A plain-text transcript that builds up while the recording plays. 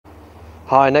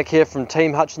Hi, Nick here from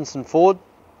Team Hutchinson Ford.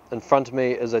 In front of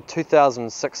me is a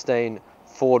 2016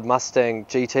 Ford Mustang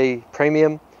GT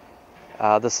Premium.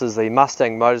 This is the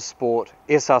Mustang Motorsport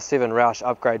SR-7 Roush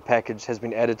upgrade package has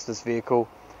been added to this vehicle.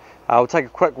 We'll take a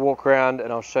quick walk around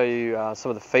and I'll show you some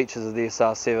of the features of the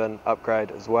SR-7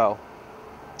 upgrade as well.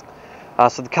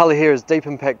 So the colour here is Deep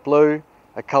Impact Blue,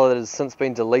 a colour that has since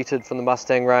been deleted from the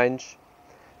Mustang range.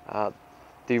 The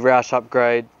Roush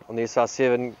upgrade on the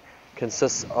SR-7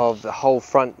 consists of the whole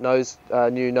front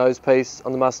new nose piece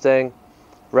on the Mustang,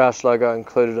 Roush logo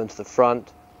included into the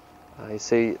front. You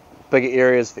see bigger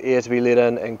areas for air to be let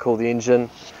in and cool the engine,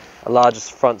 a larger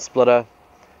front splitter,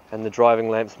 and the driving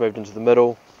lamps moved into the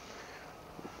middle.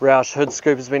 Roush hood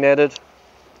scoop has been added.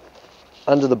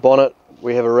 Under the bonnet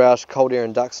we have a Roush cold air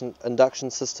induction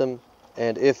system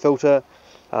and air filter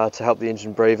to help the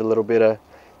engine breathe a little better.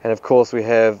 And of course we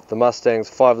have the Mustang's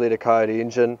 5-litre Coyote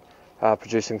engine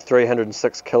producing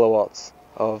 306 kilowatts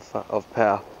of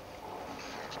power.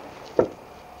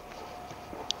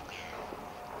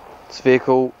 This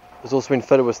vehicle has also been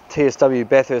fitted with TSW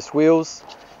Bathurst wheels,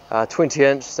 20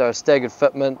 inch, so a staggered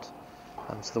fitment.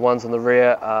 So the ones on the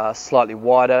rear are slightly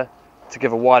wider to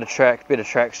give a wider track, better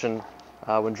traction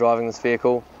when driving this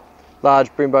vehicle. Large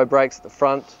Brembo brakes at the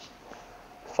front,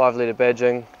 5-litre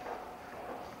badging.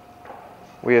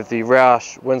 We have the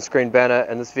Roush windscreen banner,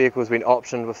 and this vehicle has been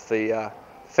optioned with the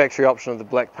factory option of the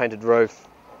black painted roof.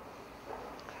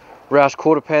 Roush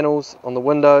quarter panels on the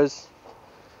windows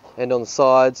and on the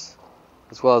sides,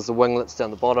 as well as the winglets down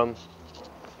the bottom.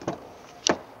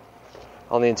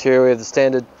 On the interior we have the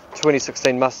standard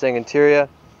 2016 Mustang interior,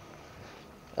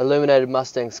 illuminated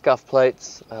Mustang scuff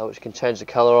plates which you can change the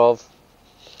colour of.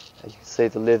 As you can see,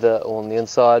 the leather on the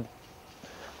inside.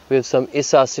 We have some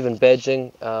SR-7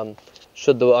 badging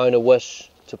should the owner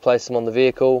wish to place them on the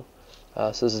vehicle.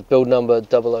 So this is build number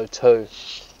 002.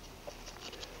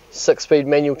 6-speed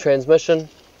manual transmission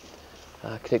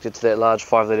connected to that large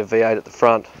 5-litre V8 at the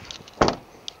front.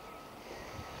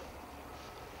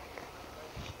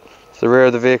 To the rear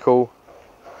of the vehicle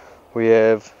we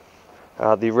have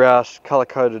the Roush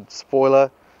colour-coded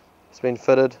spoiler has been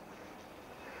fitted.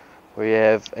 We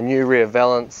have a new rear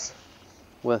valance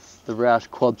with the Roush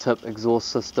quad-tip exhaust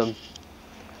system.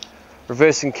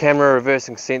 Reversing camera,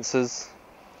 reversing sensors.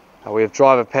 We have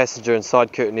driver, passenger and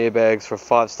side curtain airbags for a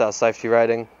 5-star safety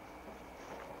rating.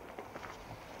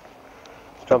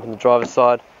 Let's jump on the driver's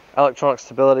side. Electronic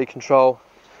stability control,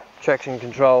 traction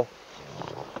control.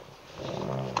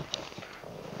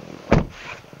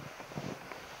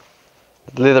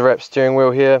 Leather wrapped steering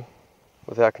wheel here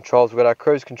with our controls. We've got our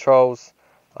cruise controls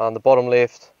on the bottom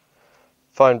left,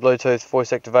 phone Bluetooth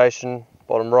voice activation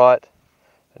bottom right,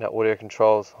 and our audio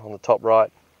controls on the top right.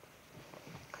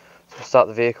 So we'll start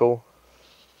the vehicle.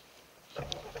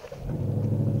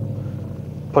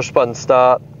 Push button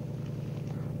start.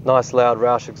 Nice loud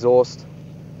Roush exhaust.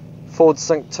 Ford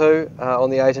Sync 2 on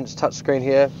the 8-inch touchscreen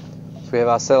here. So we have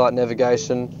our satellite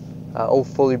navigation all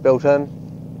fully built in.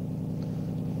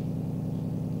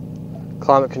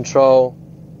 Climate control,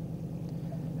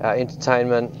 our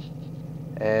entertainment,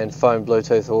 and phone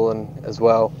Bluetooth all in as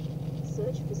well.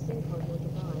 Search for sync on your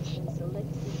device and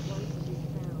select sync once it is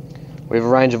found. We have a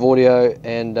range of audio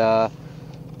and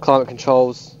climate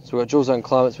controls. So we've got dual zone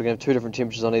climates. We can have 2 different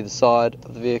temperatures on either side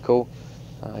of the vehicle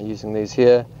using these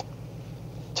here.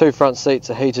 2 front seats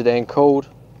are heated and cooled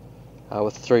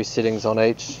with 3 settings on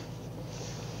each.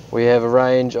 We have a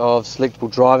range of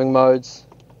selectable driving modes.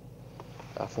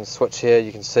 From the switch here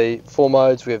you can see 4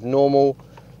 modes. We have normal,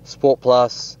 sport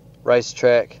plus,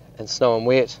 racetrack and snow and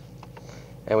wet,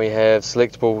 and we have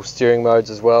selectable steering modes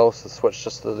as well, so switch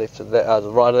just to the left of that, the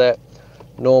right of that.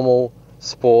 Normal,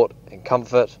 sport and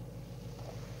comfort,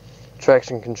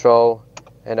 traction control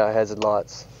and our hazard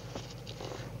lights.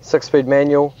 6-speed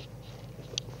manual.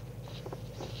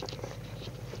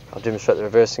 I'll demonstrate the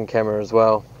reversing camera as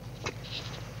well.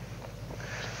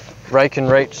 Rake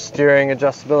and reach steering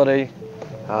adjustability.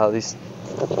 These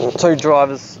 2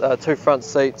 drivers, 2 front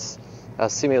seats,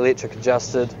 semi-electric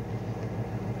adjusted.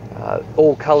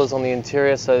 All colours on the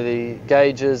interior, so the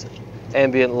gauges,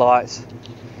 ambient light,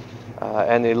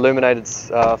 and the illuminated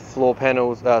floor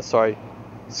panels,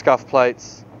 scuff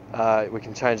plates. We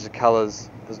can change the colours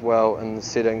as well in the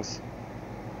settings.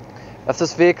 If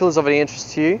this vehicle is of any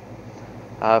interest to you,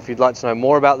 if you'd like to know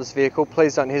more about this vehicle,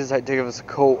 please don't hesitate to give us a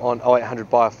call on 0800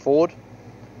 buy a Ford.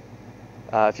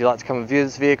 If you'd like to come and view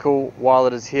this vehicle while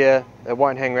it is here, it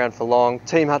won't hang around for long.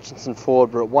 Team Hutchinson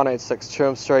Ford, we're at 186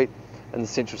 Churham Street in the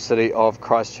central city of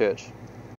Christchurch.